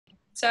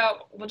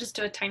So we'll just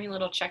do a tiny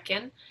little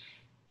check-in.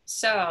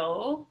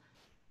 So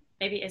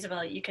maybe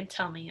Isabella, you can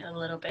tell me a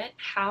little bit.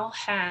 How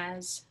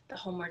has the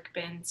homework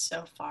been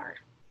so far?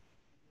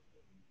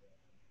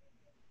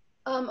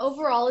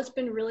 Overall, it's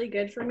been really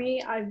good for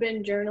me. I've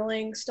been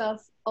journaling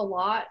stuff a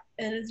lot,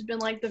 and it's been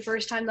like the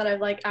first time that I've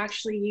like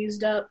actually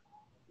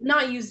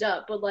not used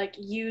up, but like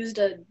used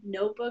a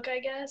notebook, I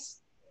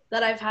guess,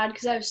 that I've had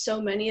because I have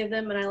so many of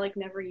them and I like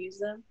never use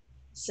them.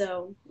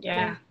 So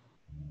yeah.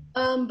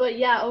 Yeah, But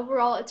yeah,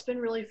 overall, it's been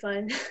really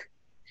fun.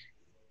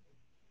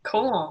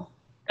 cool.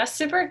 That's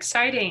super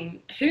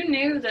exciting. Who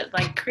knew that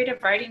like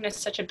creative writing is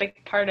such a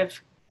big part of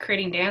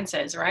creating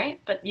dances, right?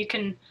 But you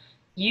can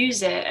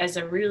use it as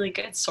a really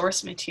good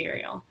source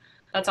material.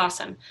 That's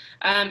awesome.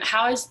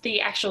 How has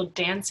the actual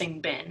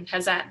dancing been?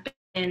 Has that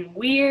been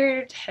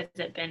weird? Has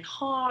it been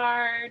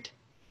hard?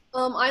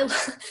 I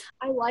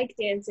I like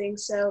dancing,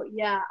 so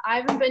yeah, I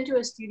haven't been to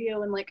a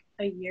studio in like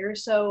a year,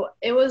 so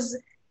it was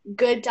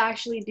good to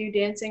actually do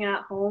dancing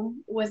at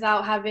home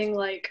without having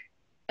like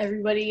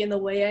everybody in the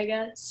way, I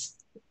guess.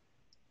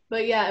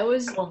 But yeah, it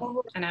was Cool.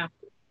 overall I know.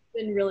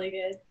 been really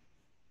good.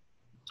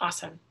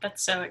 Awesome.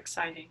 That's so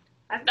exciting.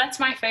 That's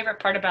my favorite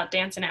part about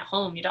dancing at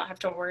home. You don't have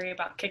to worry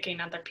about kicking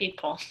other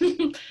people. You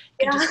can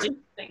Yeah. just do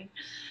the thing.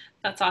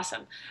 That's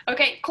awesome.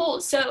 Okay,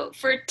 cool. So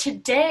for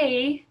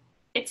today,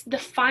 it's the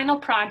final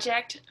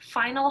project,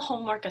 final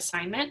homework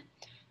assignment.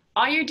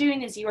 All you're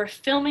doing is you are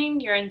filming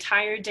your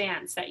entire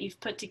dance that you've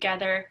put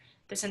together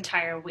this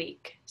entire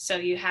week. So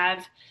you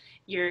have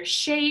your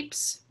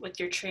shapes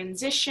with your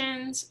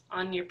transitions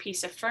on your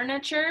piece of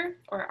furniture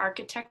or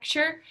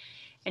architecture,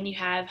 and you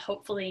have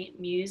hopefully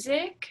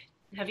music.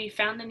 Have you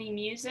found any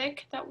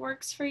music that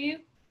works for you?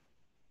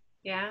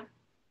 Yeah,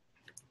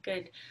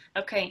 good.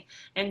 Okay,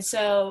 and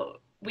so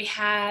we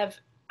have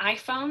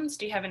iPhones.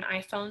 Do you have an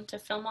iPhone to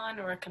film on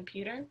or a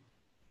computer?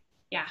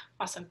 Yeah,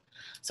 awesome.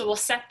 So we'll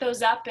set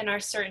those up in our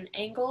certain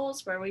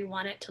angles where we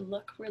want it to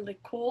look really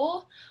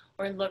cool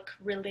or look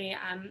really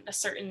a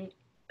certain,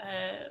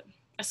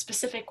 a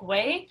specific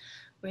way.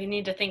 We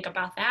need to think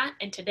about that.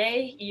 And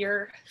today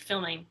you're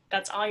filming.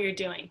 That's all you're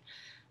doing.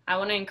 I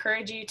want to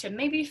encourage you to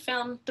maybe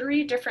film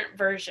 3 different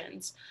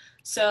versions.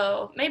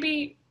 So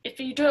maybe if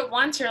you do it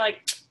once, you're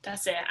like,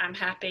 that's it, I'm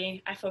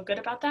happy, I feel good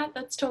about that,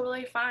 that's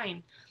totally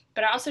fine.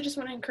 But I also just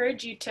want to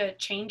encourage you to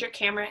change your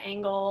camera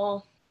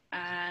angle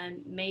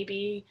and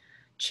maybe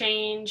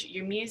change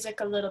your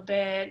music a little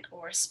bit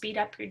or speed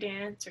up your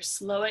dance or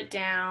slow it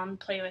down,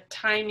 play with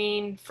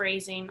timing,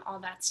 phrasing, all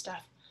that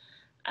stuff.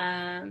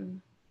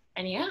 Um,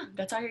 and yeah,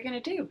 that's all you're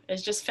going to do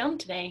is just film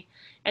today.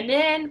 And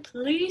then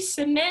please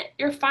submit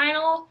your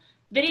final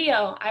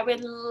video. I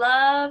would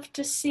love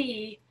to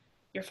see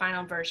your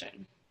final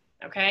version.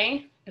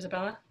 Okay,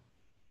 Isabella?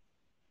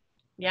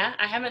 Yeah,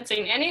 I haven't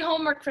seen any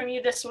homework from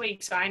you this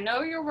week, so I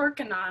know you're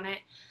working on it.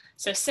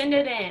 So send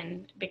it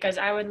in because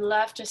I would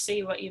love to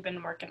see what you've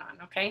been working on,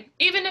 okay?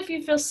 Even if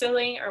you feel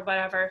silly or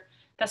whatever,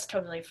 that's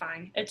totally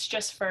fine. It's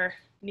just for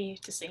me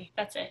to see.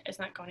 That's it. It's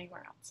not going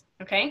anywhere else,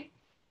 okay?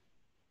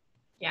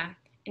 Yeah.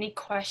 Any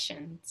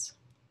questions?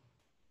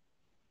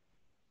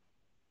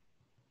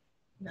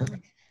 No.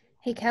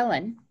 Hey,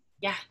 Kellen,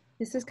 Yeah.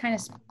 this is kind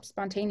of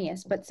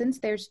spontaneous, but since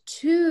there's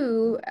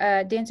 2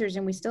 dancers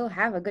and we still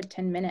have a good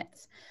 10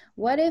 minutes,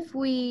 what if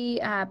we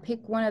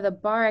pick one of the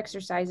bar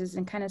exercises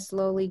and kind of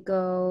slowly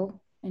go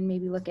and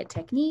maybe look at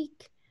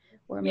technique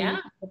or maybe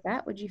Yeah. with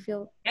that? Would you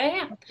feel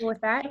Yeah. comfortable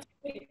with that? That's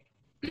great.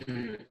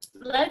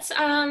 Let's,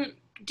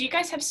 do you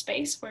guys have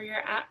space where you're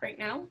at right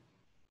now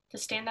to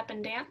stand up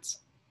and dance?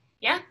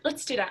 Yeah,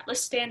 let's do that.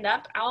 Let's stand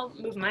up. I'll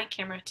move my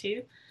camera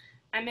too.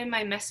 I'm in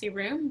my messy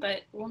room,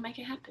 but we'll make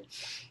it happen.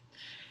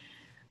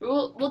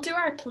 We'll do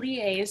our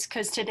plies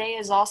because today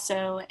is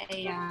also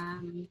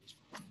a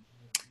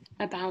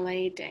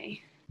ballet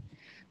day.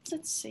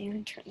 Let's see. Let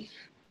me turn.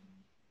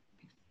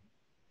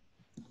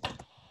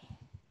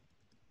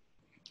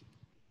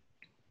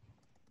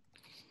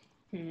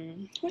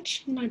 What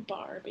should my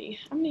bar be?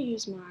 I'm gonna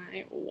use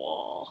my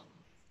wall.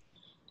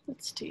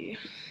 Let's do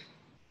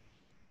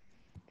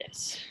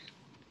this.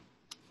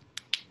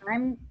 I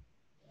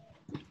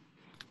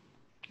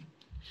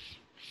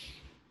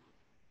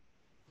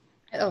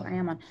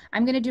am on.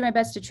 I'm going to do my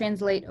best to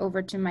translate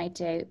over to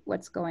Maite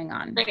what's going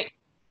on. Great,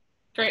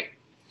 great.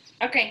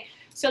 Okay,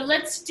 so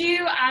let's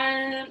do,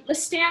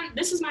 let's stand,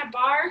 this is my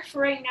bar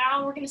for right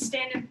now. We're gonna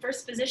stand in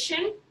first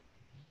position.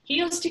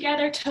 Heels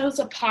together, toes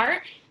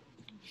apart.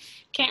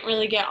 Can't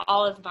really get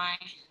all of my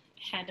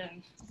head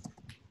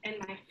and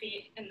my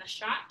feet in the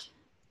shot.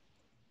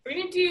 We're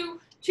gonna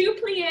do 2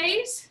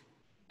 plies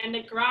and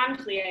the grand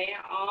plie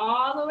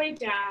all the way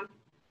down.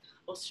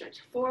 We'll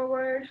stretch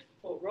forward,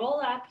 we'll roll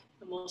up,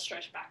 and we'll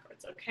stretch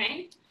backwards,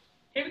 okay?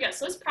 Here we go.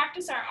 So let's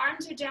practice. Our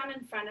arms are down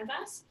in front of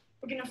us.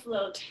 We're gonna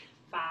float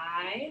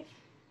 5,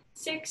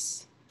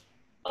 6,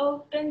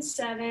 open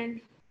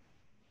 7,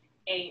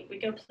 8. We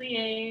go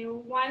plie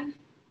 1,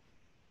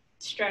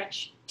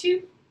 stretch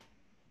 2,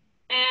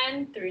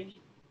 and 3,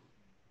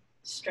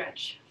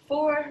 stretch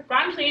 4.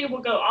 Grand plie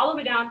will go all the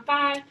way down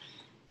 5,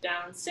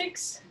 down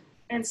 6,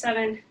 and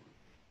 7,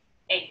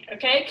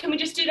 Okay, can we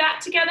just do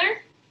that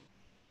together?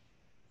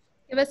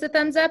 Give us a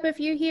thumbs up if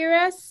you hear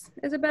us,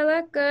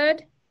 Isabella.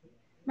 Good.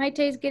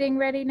 Maite's getting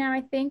ready now,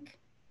 I think.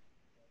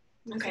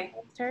 Okay.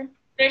 Her.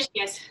 There she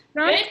is.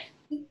 Front.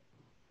 Good.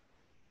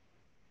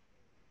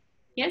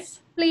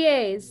 Yes.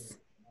 Pliés.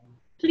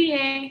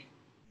 Plie.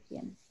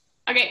 Bien.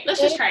 Okay,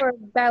 let's just try. For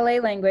ballet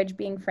language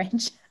being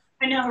French.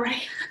 I know,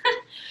 right?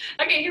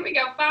 Okay, here we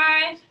go.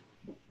 5,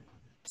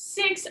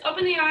 6,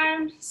 open the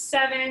arm.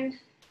 7,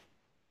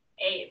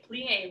 8,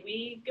 plie.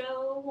 We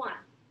go 1.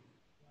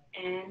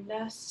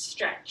 And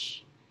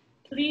stretch.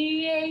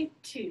 Plie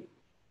 2.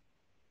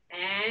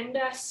 And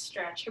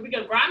stretch. Here we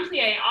go. Grand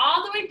plie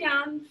all the way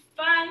down.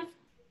 5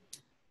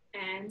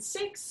 and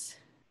 6.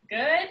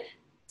 Good.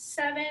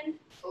 7.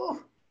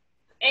 Ooh.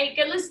 8.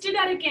 Good. Let's do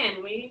that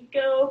again. We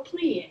go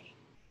plie.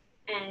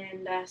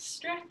 And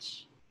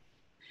stretch.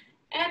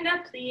 And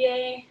a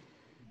plie.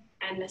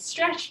 And a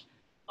stretch.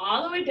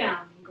 All the way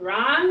down.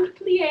 Grand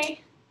plie.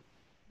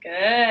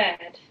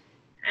 Good.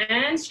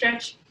 And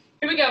stretch.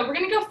 Here we go. We're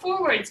going to go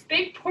forwards.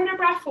 Big port de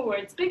bras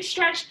forwards. Big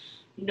stretch.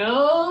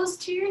 Nose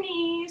to your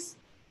knees.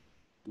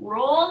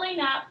 Rolling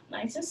up.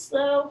 Nice and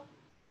slow.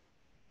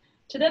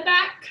 To the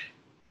back.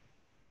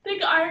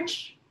 Big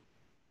arch.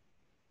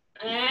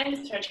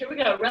 And stretch. Here we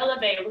go.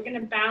 Releve. We're going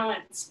to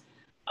balance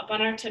up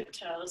on our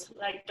tiptoes.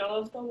 Let go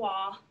of the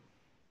wall.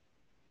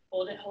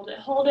 Hold it, hold it,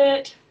 hold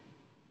it.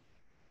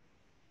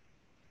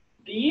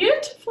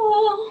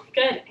 Beautiful.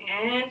 Good.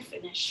 And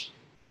finish.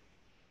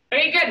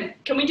 Very good.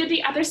 Can we do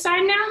the other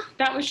side now?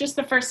 That was just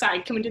the first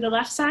side. Can we do the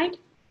left side?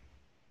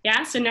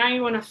 Yeah, so now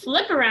you want to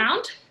flip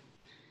around.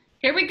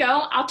 Here we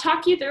go. I'll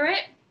talk you through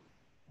it.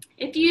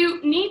 If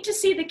you need to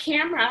see the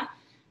camera,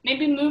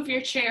 maybe move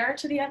your chair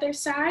to the other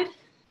side.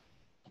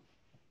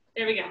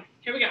 There we go.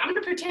 Here we go. I'm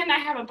going to pretend I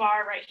have a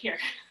bar right here.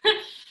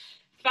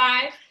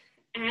 5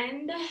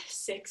 and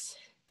 6.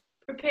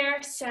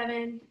 Prepare 7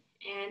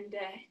 and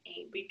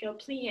 8. We go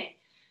plie.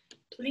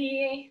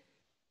 Plie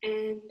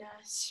and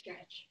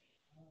stretch.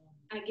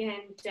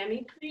 Again,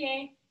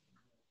 demi-plie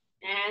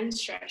and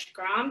stretch.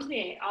 Grand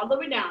plie all the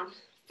way down.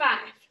 5,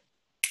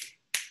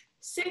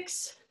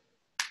 6,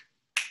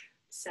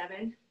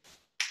 7,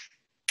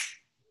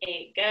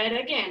 8. Good.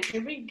 Again,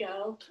 here we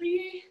go.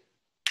 Plie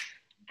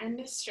and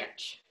a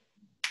stretch.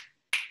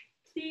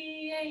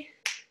 Plie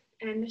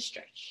and a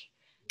stretch.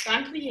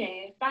 Grand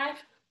plie. 5,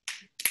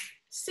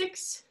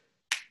 6,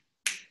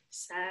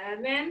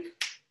 7,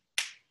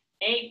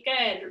 8.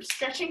 Good.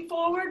 Stretching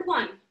forward.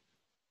 1,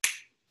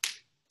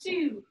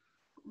 2,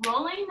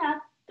 rolling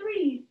up.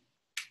 3,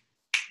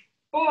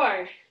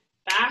 4,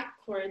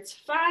 backwards.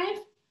 5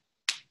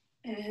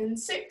 and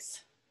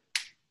 6,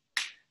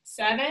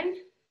 7,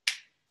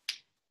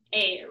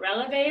 8.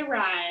 Releve,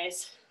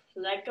 rise.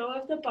 Let go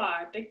of the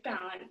bar. Big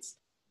balance.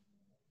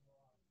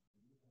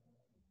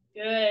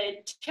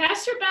 Good.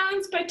 Test your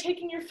balance by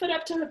taking your foot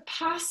up to the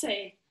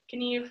passe. Can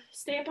you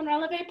stay up on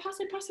releve?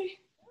 Passe, passe.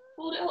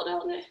 Hold it, hold it,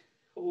 hold it.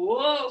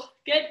 Whoa.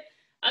 Good.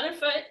 Other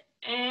foot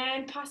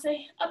and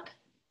passe. Up.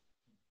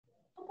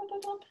 Up, up,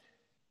 up, up.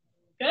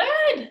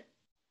 Good.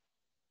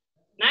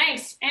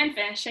 Nice. And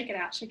finish. Shake it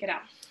out. Shake it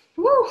out.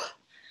 Woo.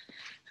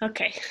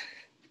 Okay.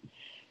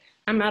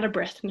 I'm out of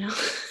breath now.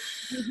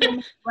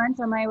 Run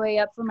on my way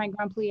up for my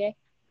Grand Plie.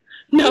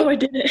 No, I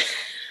didn't.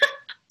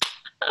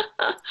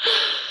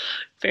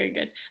 Very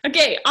good.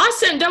 Okay,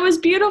 awesome. That was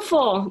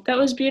beautiful. That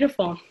was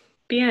beautiful.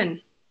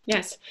 Bien.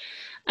 Yes.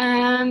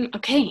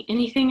 Okay,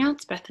 anything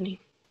else, Bethany?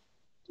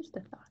 Just a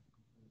thought.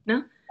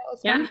 No? That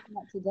was Yeah.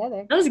 fun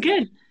together. That was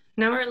good.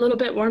 Now we're a little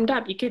bit warmed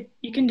up. You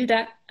can do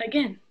that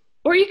again.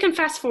 Or you can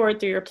fast forward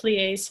through your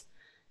plies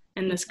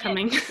in this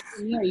coming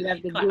Here you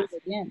have to class. do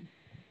it again.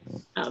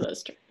 Oh,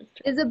 that's true.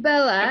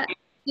 Isabella, Okay.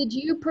 did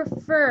you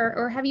prefer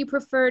or have you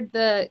preferred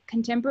the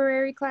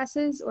contemporary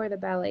classes or the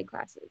ballet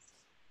classes?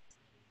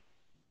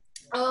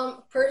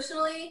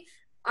 Personally,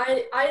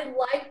 I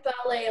like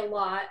ballet a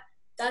lot.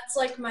 That's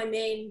like my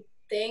main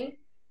thing.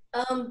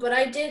 But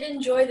I did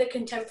enjoy the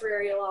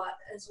contemporary a lot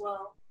as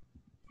well,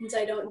 since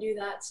I don't do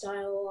that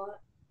style a lot.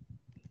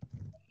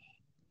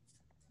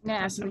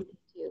 Yeah, Awesome.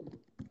 too.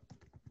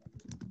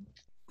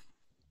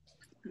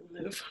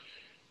 Move.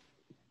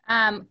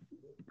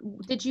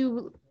 Did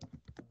you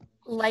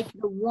like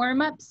the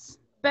warm-ups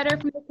better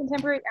from the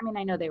contemporary? I mean,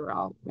 I know they were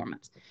all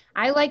warm-ups.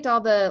 I liked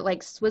all the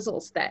like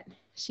swizzles that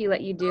she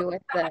let you do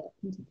with the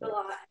A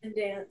lot and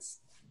dance.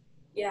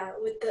 Yeah,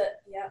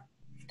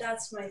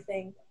 that's my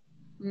thing.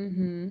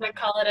 Mm-hmm. I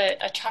call it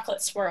a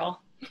chocolate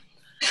swirl.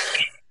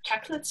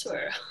 Chocolate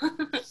swirl.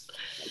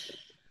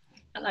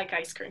 I like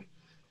ice cream.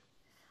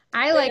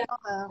 I like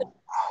all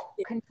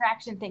the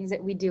contraction things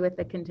that we do with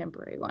the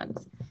contemporary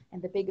ones, and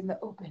the big and the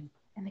open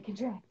and the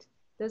contract.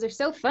 Those are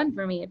so fun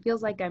for me. It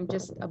feels like I'm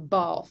just a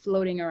ball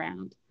floating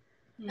around.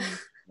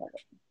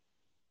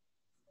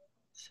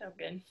 So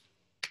good.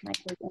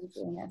 Michael's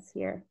answering us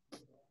here.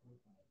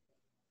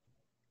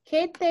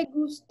 ¿Qué te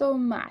gustó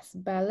más,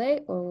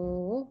 ballet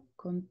o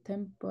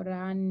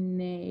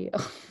contemporáneo?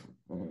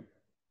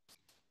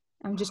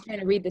 I'm just trying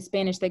to read the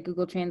Spanish that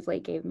Google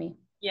Translate gave me.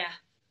 Yeah.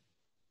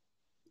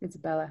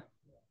 Isabella.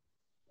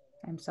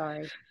 I'm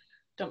sorry.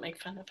 Don't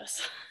make fun of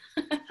us.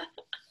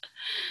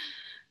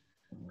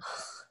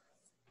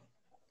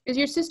 Is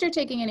your sister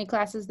taking any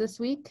classes this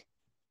week?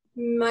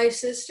 My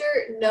sister,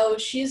 no,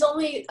 she's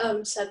only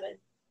 7.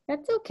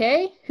 That's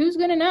okay. Who's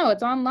gonna know?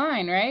 It's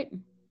online, right?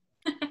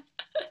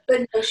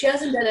 But no, she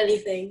hasn't done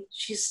anything.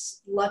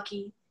 She's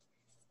lucky.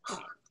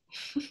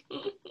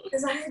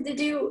 Because I had to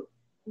do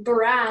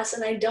brass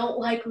and I don't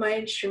like my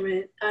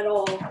instrument at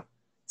all.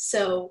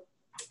 So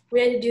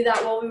we had to do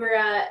that while we were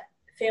at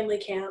family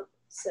camp.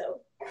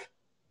 So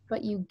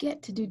But you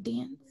get to do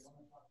dance.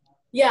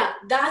 yeah,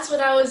 that's what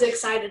I was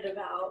excited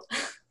about.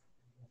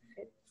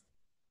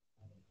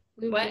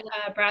 What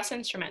brass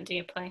instrument do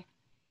you play?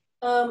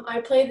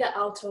 I played the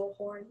alto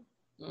horn.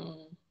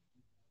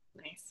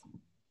 Nice.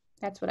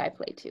 That's what I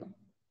play too.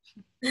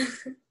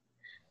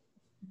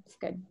 It's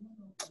good.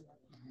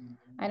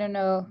 I don't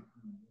know.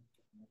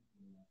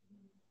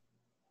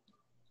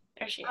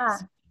 There she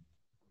is.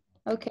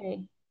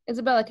 Okay.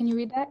 Isabella, can you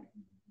read that?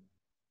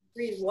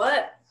 Read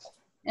what?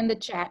 In the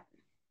chat.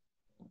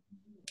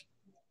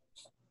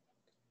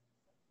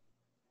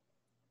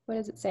 What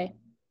does it say?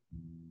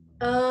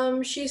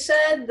 She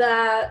said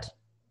that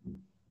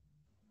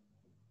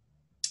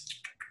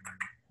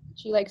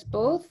She likes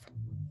both.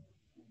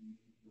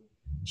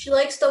 she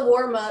likes the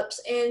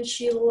warm-ups and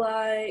she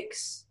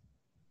likes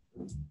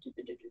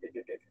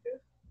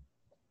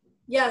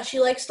she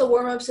likes the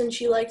warm-ups and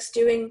she likes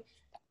doing,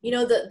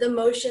 the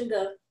motion,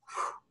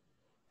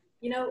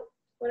 you know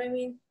what I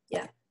mean?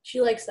 Yeah, she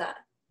likes that.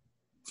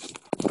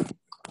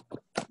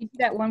 You do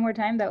that one more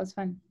time? That was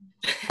fun.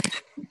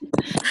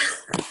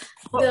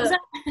 What was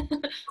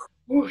that?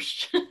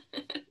 Whoosh. The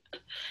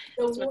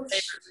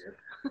whoosh.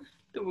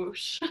 The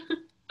whoosh.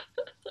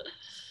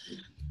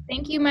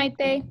 Thank you,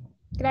 Maite.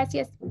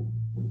 Gracias.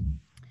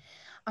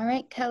 All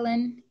right,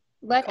 Kellen.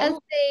 Let us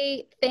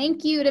say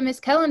thank you to Miss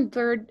Kellen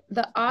for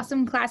the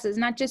awesome classes,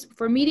 not just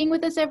for meeting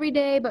with us every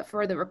day, but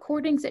for the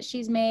recordings that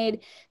she's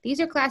made. These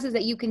are classes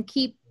that you can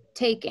keep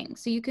taking.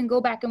 So you can go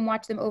back and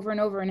watch them over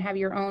and over and have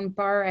your own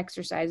bar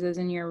exercises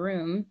in your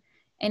room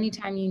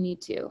anytime you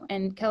need to.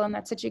 And Kellen,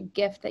 that's such a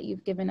gift that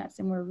you've given us,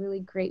 and we're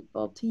really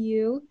grateful to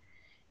you.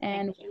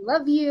 And we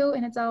love you,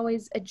 and it's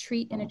always a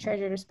treat and a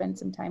treasure to spend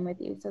some time with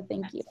you. So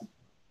thank you.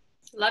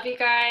 Love you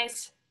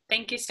guys.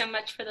 Thank you so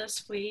much for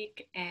this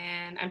week,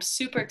 and I'm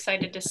super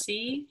excited to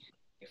see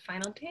your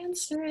final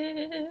dances.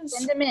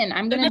 Send them in.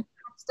 I'm gonna have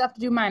stuff to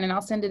do mine, and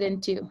I'll send it in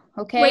too.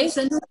 Okay. Wait,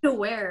 send it to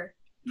where?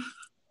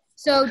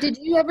 So, did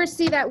you ever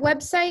see that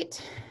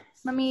website?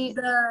 Let me.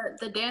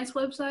 The dance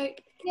website.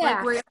 Yeah.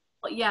 Like where?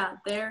 Yeah,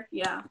 there.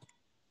 Yeah.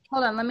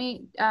 Hold on. Let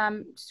me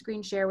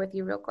screen share with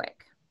you real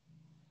quick.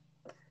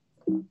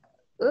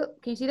 Oh,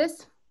 can you see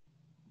this?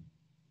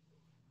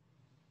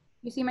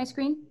 You see my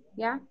screen?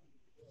 Yeah.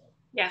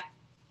 Yeah.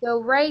 So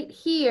right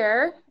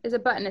here is a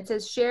button. It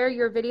says share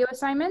your video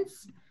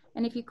assignments.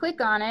 And if you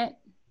click on it,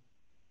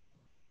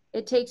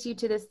 it takes you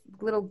to this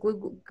little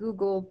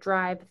Google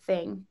Drive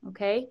thing,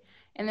 okay?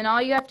 And then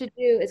all you have to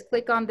do is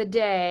click on the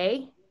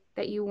day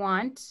that you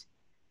want.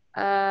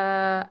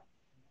 Kellen,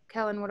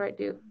 what do I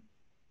do?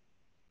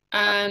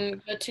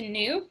 Go to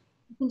new.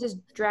 You can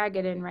just drag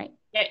it in, right?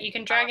 Yeah, you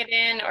can drag it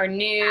in or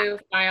new,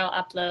 file,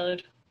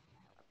 upload.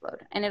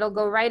 And it'll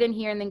go right in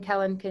here, and then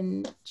Kellen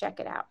can check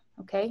it out,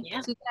 okay? Yeah.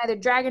 So you can either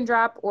drag and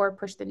drop or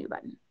push the new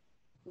button.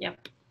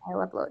 Yep. I'll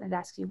upload, and it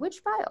asks you which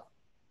file.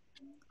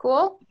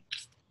 Cool?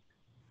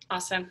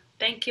 Awesome.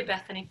 Thank you,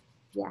 Bethany.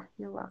 Yeah,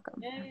 you're welcome.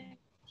 Yay.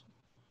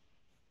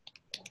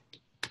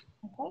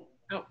 Okay.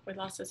 Oh, we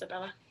lost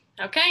Isabella.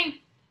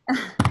 Okay.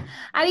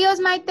 Adios,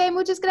 Maite.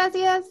 Muchas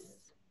gracias.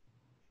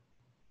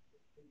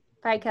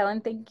 Bye,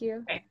 Kellen. Thank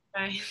you. Okay,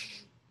 bye.